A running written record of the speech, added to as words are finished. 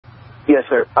Yes,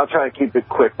 sir. I'll try to keep it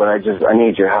quick, but I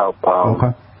need your help.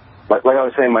 Okay. Like I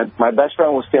was saying, my best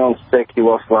friend was feeling sick. He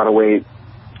lost a lot of weight.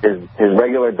 His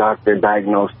regular doctor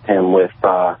diagnosed him with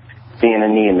being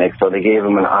anemic, so they gave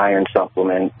him an iron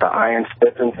supplement. The iron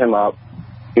stiffened him up.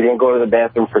 He didn't go to the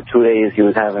bathroom for 2 days. He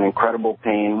was having incredible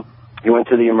pain. He went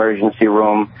to the emergency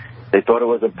room. They thought it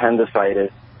was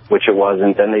appendicitis, which it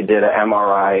wasn't. Then they did an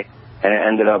MRI, and it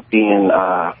ended up being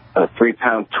a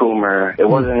 3-pound tumor. It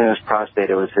wasn't in his prostate.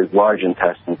 It was his large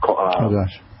intestine. Oh,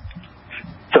 gosh.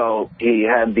 So he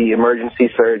had the emergency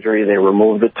surgery. They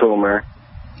removed the tumor.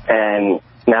 And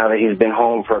now that he's been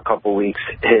home for a couple weeks,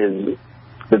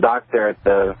 the doctor at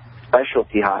the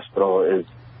specialty hospital is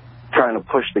trying to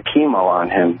push the chemo on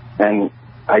him. And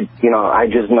I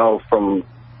just know from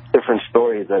different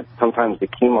stories that sometimes the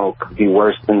chemo could be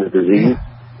worse than the disease.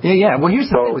 Yeah. Well, here's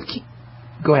the thing with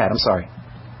Go ahead. I'm sorry.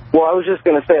 Well, I was just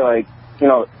going to say,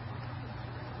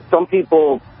 some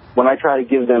people, when I try to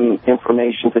give them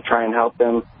information to try and help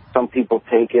them, some people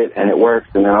take it and it works,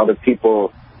 and then other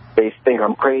people, they think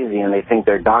I'm crazy and they think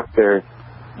their doctor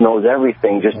knows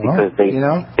everything just because they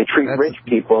treat rich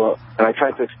people. And I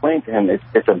try to explain to him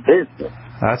it's a business.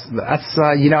 That's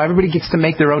everybody gets to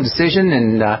make their own decision,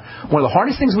 and one of the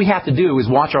hardest things we have to do is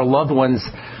watch our loved ones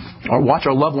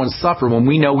suffer when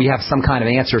we know we have some kind of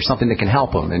answer or something that can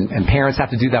help them. And parents have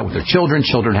to do that with their children.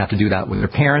 Children have to do that with their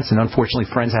parents. And unfortunately,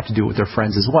 friends have to do it with their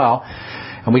friends as well.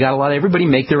 And we got to let everybody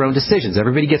make their own decisions.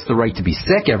 Everybody gets the right to be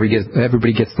sick.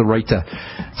 Everybody gets the right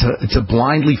to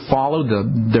blindly follow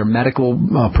their medical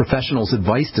professionals'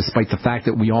 advice, despite the fact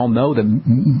that we all know that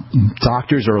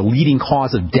doctors are a leading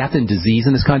cause of death and disease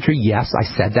in this country. Yes, I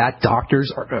said that.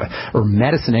 Doctors or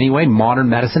medicine anyway, modern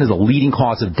medicine is a leading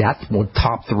cause of death,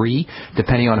 top 3,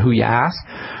 depending on who you ask.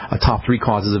 Top 3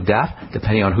 causes of death,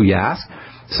 depending on who you ask.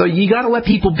 So you got to let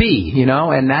people be,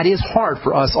 and that is hard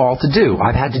for us all to do.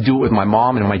 I've had to do it with my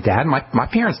mom and my dad. My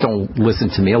parents don't listen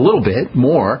to me, a little bit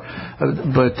more,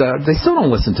 but they still don't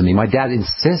listen to me. My dad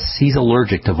insists he's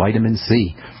allergic to vitamin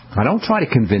C. I don't try to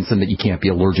convince him that you can't be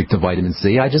allergic to vitamin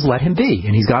C. I just let him be.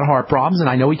 And he's got heart problems, and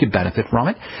I know he could benefit from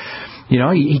it.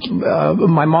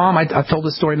 My mom, I've told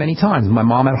this story many times. My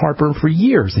mom had heartburn for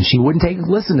years, and she wouldn't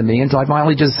listen to me until I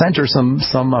finally just sent her some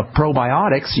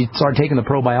probiotics. She started taking the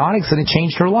probiotics, and it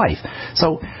changed her life.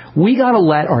 So we got to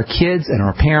let our kids and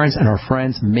our parents and our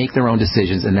friends make their own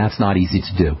decisions, and that's not easy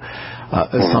to do.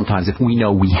 Sometimes if we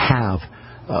know we have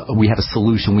a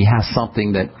solution, we have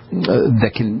something that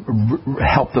can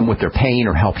help them with their pain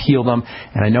or help heal them.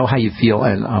 And I know how you feel,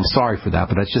 and I'm sorry for that,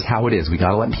 but that's just how it is. We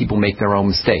got to let people make their own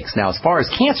mistakes. Now, as far as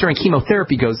cancer and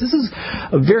chemotherapy goes, this is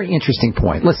a very interesting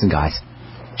point. Listen, guys.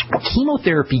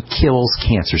 Chemotherapy kills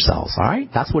cancer cells, all right?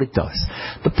 That's what it does.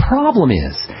 The problem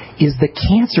is the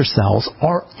cancer cells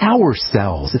are our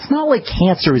cells. It's not like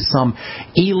cancer is some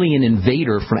alien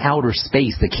invader from outer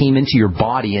space that came into your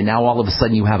body and now all of a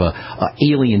sudden you have a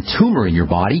alien tumor in your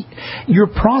body. Your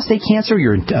prostate cancer,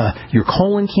 your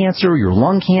colon cancer, your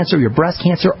lung cancer, your breast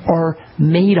cancer are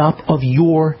made up of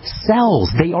your cells.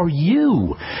 They are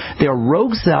you. They are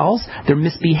rogue cells. They're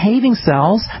misbehaving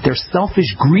cells. They're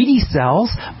selfish, greedy cells,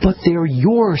 but they're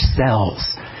your cells.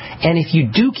 And if you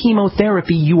do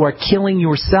chemotherapy, you are killing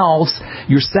your cells,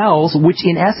 which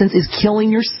in essence is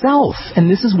killing yourself. And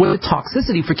this is what the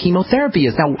toxicity for chemotherapy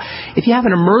is. Now, if you have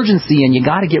an emergency and you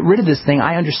got to get rid of this thing,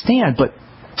 I understand, but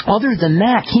other than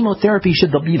that, chemotherapy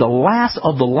should be the last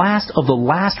of the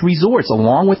last resorts,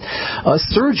 along with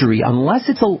surgery, unless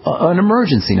it's an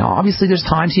emergency. Now, obviously, there's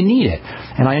times you need it,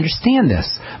 and I understand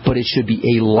this, but it should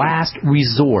be a last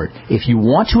resort. If you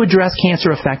want to address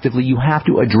cancer effectively, you have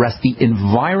to address the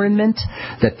environment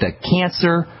that the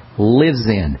cancer lives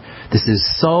in. This is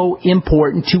so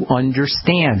important to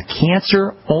understand.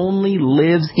 Cancer only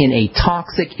lives in a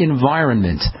toxic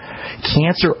environment.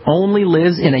 Cancer only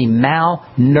lives in a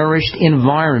malnourished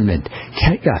environment.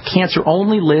 Cancer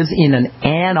only lives in an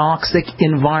anoxic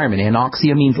environment.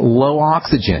 Anoxia means low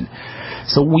oxygen.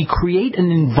 So we create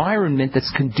an environment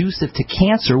that's conducive to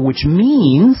cancer, which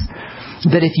means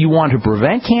that if you want to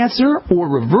prevent cancer or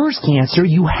reverse cancer,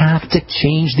 you have to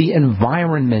change the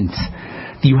environment.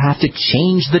 You have to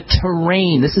change the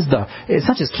terrain. It's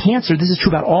not just cancer. This is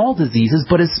true about all diseases,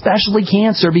 but especially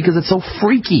cancer because it's so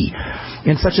freaky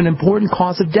and such an important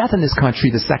cause of death in this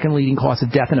country, the second leading cause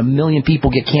of death, and 1 million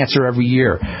people get cancer every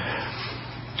year.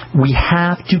 We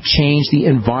have to change the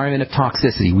environment of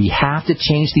toxicity. We have to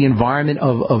change the environment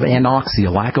of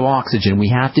anoxia, lack of oxygen. We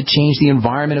have to change the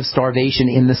environment of starvation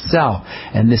in the cell.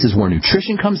 And this is where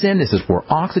nutrition comes in, this is where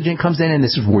oxygen comes in, and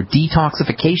this is where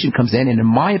detoxification comes in. And in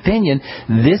my opinion,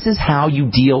 this is how you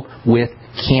deal with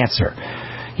cancer.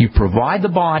 You provide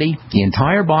the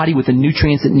entire body with the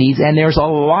nutrients it needs, and there's a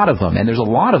lot of them. And there's a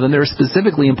lot of them that are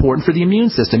specifically important for the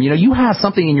immune system. You know, you have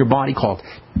something in your body called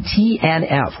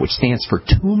TNF, which stands for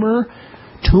tumor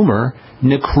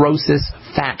necrosis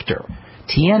factor.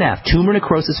 TNF, tumor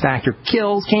necrosis factor,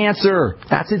 kills cancer.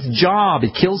 That's its job.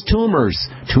 It kills tumors.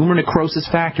 Tumor necrosis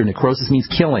factor. Necrosis means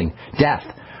killing, death.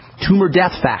 Tumor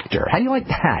death factor. How do you like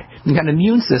that? You've got an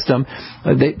immune system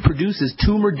that produces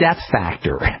tumor death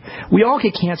factor. We all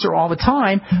get cancer all the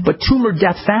time, but tumor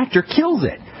death factor kills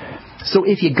it. So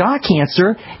if you got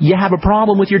cancer, you have a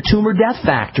problem with your tumor death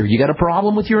factor. You got a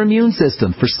problem with your immune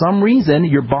system. For some reason,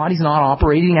 your body's not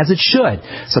operating as it should.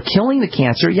 So killing the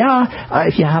cancer,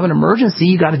 if you have an emergency,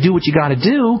 you got to do what you got to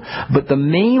do. But the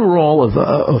main role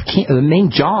the main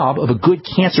job of a good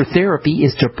cancer therapy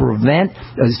is to prevent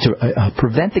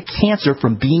the cancer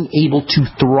from being able to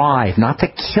thrive, not to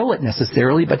kill it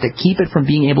necessarily, but to keep it from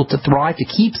being able to thrive, to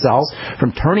keep cells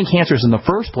from turning cancers in the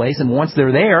first place, and once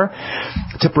they're there,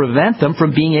 to prevent them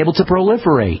from being able to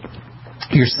proliferate.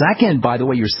 You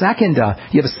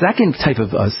have a second type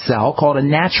of cell called a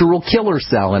natural killer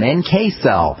cell, an NK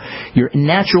cell. Your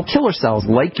natural killer cells,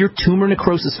 like your tumor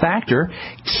necrosis factor,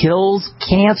 kills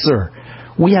cancer.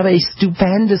 We have a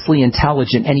stupendously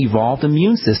intelligent and evolved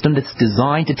immune system that's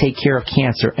designed to take care of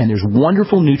cancer, and there's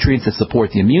wonderful nutrients that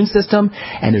support the immune system,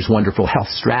 and there's wonderful health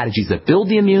strategies that build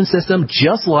the immune system,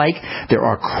 just like there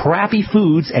are crappy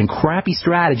foods and crappy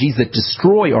strategies that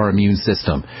destroy our immune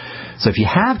system. So if you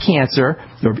have cancer,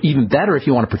 or even better, if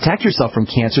you want to protect yourself from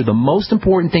cancer, the most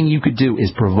important thing you could do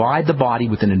is provide the body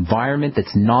with an environment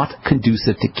that's not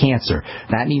conducive to cancer.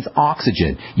 That means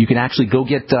oxygen. You can actually go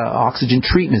get oxygen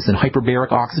treatments in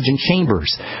hyperbaric oxygen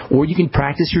chambers. Or you can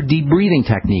practice your deep breathing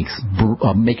techniques,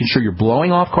 making sure you're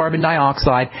blowing off carbon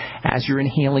dioxide as you're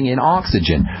inhaling in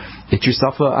oxygen. Get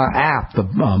yourself an app, the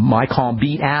My Calm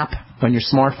Beat app on your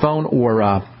smartphone, or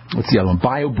what's the other one? The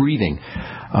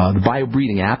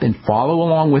BioBreathing app, and follow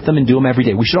along with them and do them every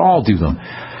day. We should all do them.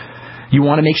 You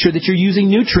want to make sure that you're using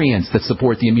nutrients that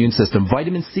support the immune system.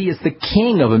 Vitamin C is the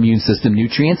king of immune system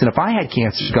nutrients, and if I had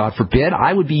cancer, God forbid,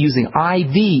 I would be using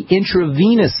IV,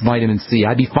 intravenous vitamin C.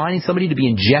 I'd be finding somebody to be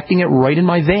injecting it right in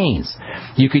my veins.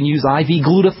 You can use IV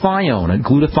glutathione, and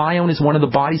glutathione is one of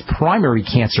the body's primary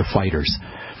cancer fighters.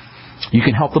 You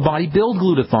can help the body build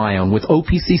glutathione with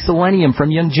OPC selenium from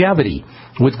Longevity,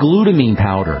 with glutamine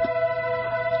powder.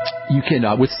 You can,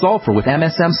 with sulfur, with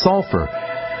MSM sulfur.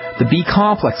 The B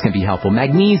complex can be helpful.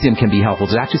 Magnesium can be helpful.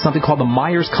 There's actually something called the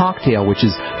Myers cocktail, which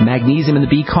is magnesium and the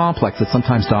B complex that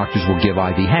sometimes doctors will give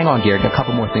IV. Hang on, Gary. Got a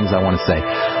couple more things I want to say.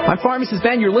 I'm Pharmacist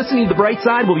Ben. You're listening to The Bright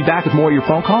Side. We'll be back with more of your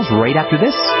phone calls right after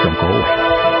this. Don't go away.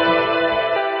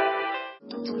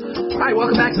 All right,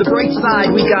 welcome back to The Bright Side.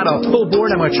 We got a full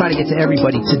board. I'm going to try to get to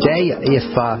everybody today.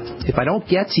 If I don't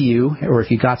get to you, or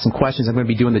if you got some questions, I'm going to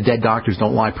be doing the Dead Doctors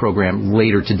Don't Lie program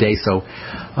later today. So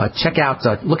check out,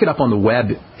 look it up on the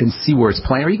web and see where it's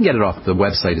playing, or you can get it off the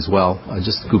website as well.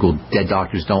 Just Google Dead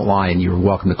Doctors Don't Lie, and you're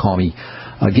welcome to call me.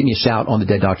 Give me a shout on the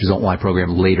Dead Doctors Don't Lie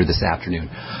program later this afternoon.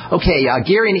 Okay,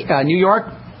 Gary in New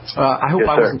York. I hope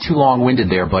I wasn't too long-winded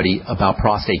there, buddy, about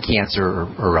prostate cancer,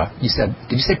 or you said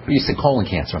colon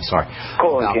cancer? I'm sorry.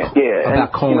 Colon cancer, yeah.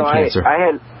 About colon cancer. I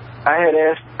had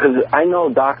asked, because I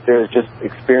know doctors, just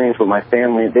experience with my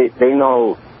family, they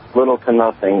know little to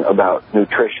nothing about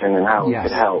nutrition and how it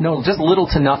could help. No, just little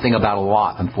to nothing about a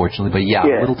lot, unfortunately, but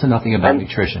little to nothing about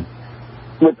nutrition.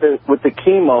 With the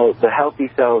chemo, the healthy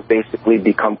cells basically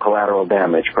become collateral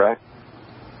damage, correct?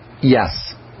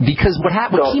 Yes. Because what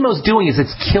chemo's doing is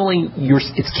it's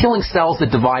killing cells that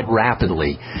divide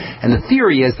rapidly, and the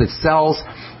theory is that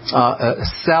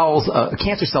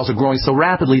cancer cells are growing so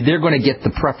rapidly they're going to get the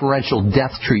preferential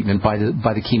death treatment by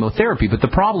the chemotherapy. But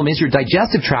the problem is your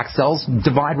digestive tract cells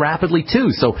divide rapidly too.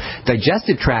 So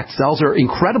digestive tract cells are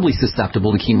incredibly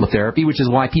susceptible to chemotherapy, which is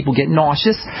why people get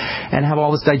nauseous and have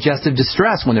all this digestive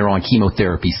distress when they're on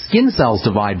chemotherapy. Skin cells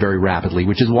divide very rapidly,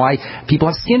 which is why people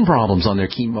have skin problems on their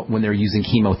when they're using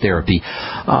chemotherapy.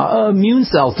 Immune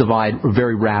cells divide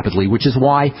very rapidly, which is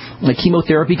why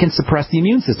chemotherapy can suppress the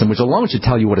immune system, which alone should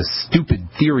tell you what a stupid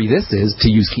theory this is to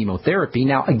use chemotherapy.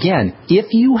 Now, again,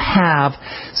 if you have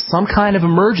some kind of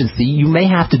emergency, you may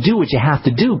have to do what you have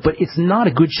to do, but it's not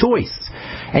a good choice.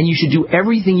 And you should do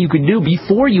everything you can do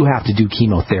before you have to do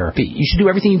chemotherapy. You should do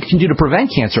everything you can do to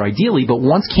prevent cancer, ideally, but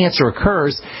once cancer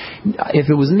occurs, if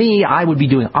it was me, I would be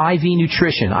doing IV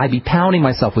nutrition. I'd be pounding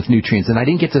myself with nutrients. And I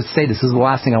didn't get to say this. This is the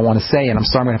last thing I want to say, and I'm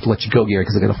sorry I'm going to have to let you go, Gary,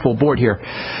 because I got a full board here.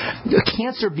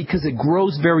 Cancer, because it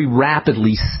grows very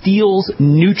rapidly, steals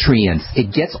nutrients nutrients. It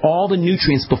gets all the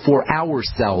nutrients before our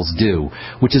cells do,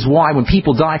 which is why when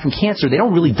people die from cancer, they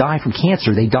don't really die from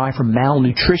cancer. They die from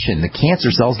malnutrition. The cancer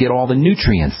cells get all the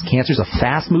nutrients. Cancer is a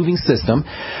fast-moving system,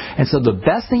 and so the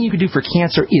best thing you can do for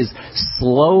cancer is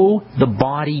slow the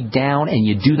body down, and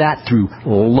you do that through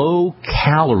low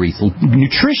calories.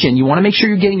 Nutrition, you want to make sure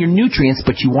you're getting your nutrients,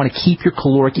 but you want to keep your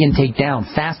caloric intake down.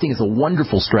 Fasting is a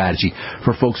wonderful strategy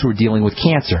for folks who are dealing with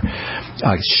cancer.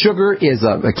 Sugar is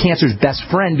a cancer's best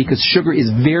friend because sugar is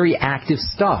very active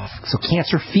stuff. So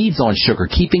cancer feeds on sugar.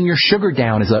 Keeping your sugar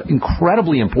down is an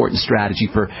incredibly important strategy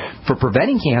for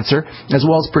preventing cancer, as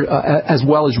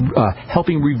well as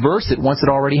helping reverse it once it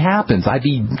already happens. I'd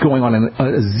be going on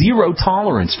a zero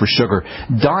tolerance for sugar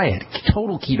diet,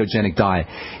 total ketogenic diet,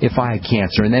 if I had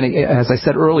cancer. And then, as I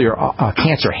said earlier,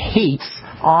 cancer hates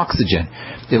oxygen.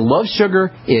 It loves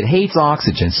sugar. It hates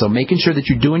oxygen. So making sure that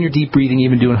you're doing your deep breathing,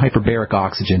 even doing hyperbaric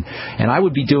oxygen. And I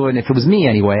would be doing, if it was me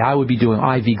anyway, I would be doing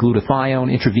IV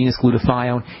glutathione,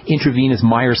 intravenous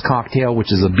Myers cocktail,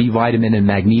 which is a B vitamin and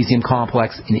magnesium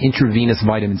complex, and intravenous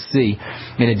vitamin C,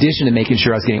 in addition to making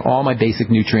sure I was getting all my basic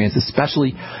nutrients,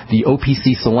 especially the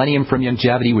OPC selenium from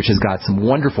Youngevity, which has got some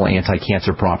wonderful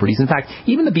anti-cancer properties. In fact,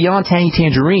 even the Beyond Tangy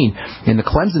Tangerine in the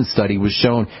Clemson study was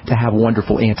shown to have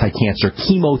wonderful anti-cancer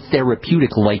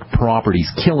chemotherapeutic-like properties,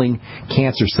 killing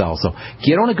cancer cells. So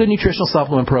get on a good nutritional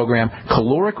supplement program,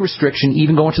 caloric restriction,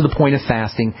 even going to the point of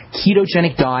fasting,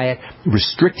 ketogenic diet,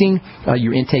 restricting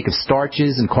your intake of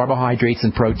starches and carbohydrates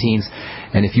and proteins.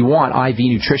 And if you want, IV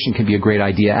nutrition can be a great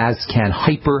idea, as can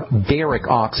hyperbaric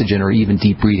oxygen or even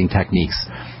deep breathing techniques.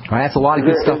 All right, that's a lot of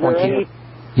good stuff on keto.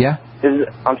 Yeah?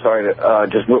 I'm sorry,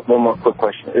 just one more quick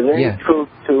question. Is there any truth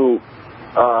to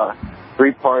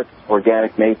 3 parts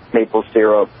organic maple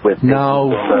syrup with...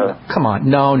 No, come on.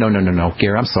 No,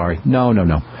 Gary, I'm sorry. No.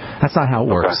 That's not how it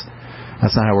works. Okay.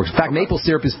 That's not how it works. In fact, maple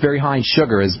syrup is very high in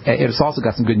sugar. It's also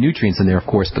got some good nutrients in there, of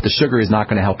course, but the sugar is not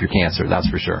going to help your cancer, that's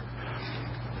for sure.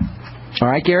 All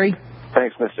right, Gary?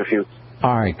 Thanks, Mr. Fuchs.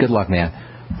 All right, good luck, man.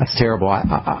 That's terrible.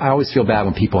 I always feel bad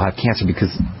when people have cancer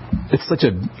because it's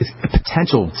a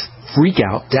potential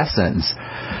freak-out death sentence.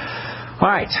 All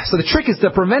right, so the trick is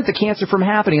to prevent the cancer from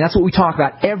happening. That's what we talk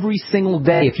about every single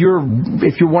day. If you're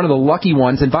one of the lucky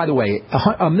ones, and by the way,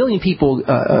 1 million people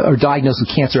are diagnosed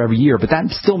with cancer every year, but that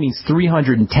still means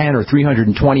 310 or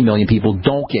 320 million people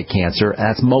don't get cancer. And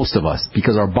that's most of us,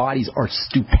 because our bodies are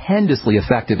stupendously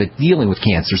effective at dealing with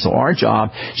cancer. So our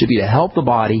job should be to help the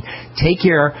body take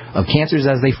care of cancers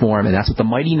as they form, and that's what the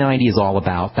Mighty 90 is all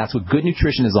about. That's what good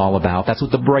nutrition is all about. That's what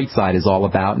the Bright Side is all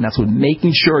about, and that's what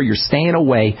making sure you're staying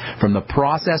away from the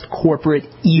processed, corporate,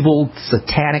 evil,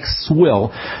 satanic swill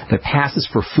that passes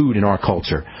for food in our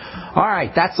culture. All right,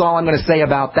 that's all I'm going to say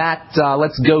about that.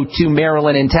 Let's go to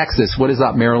Marilyn in Texas. What is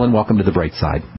up, Marilyn? Welcome to the Bright Side.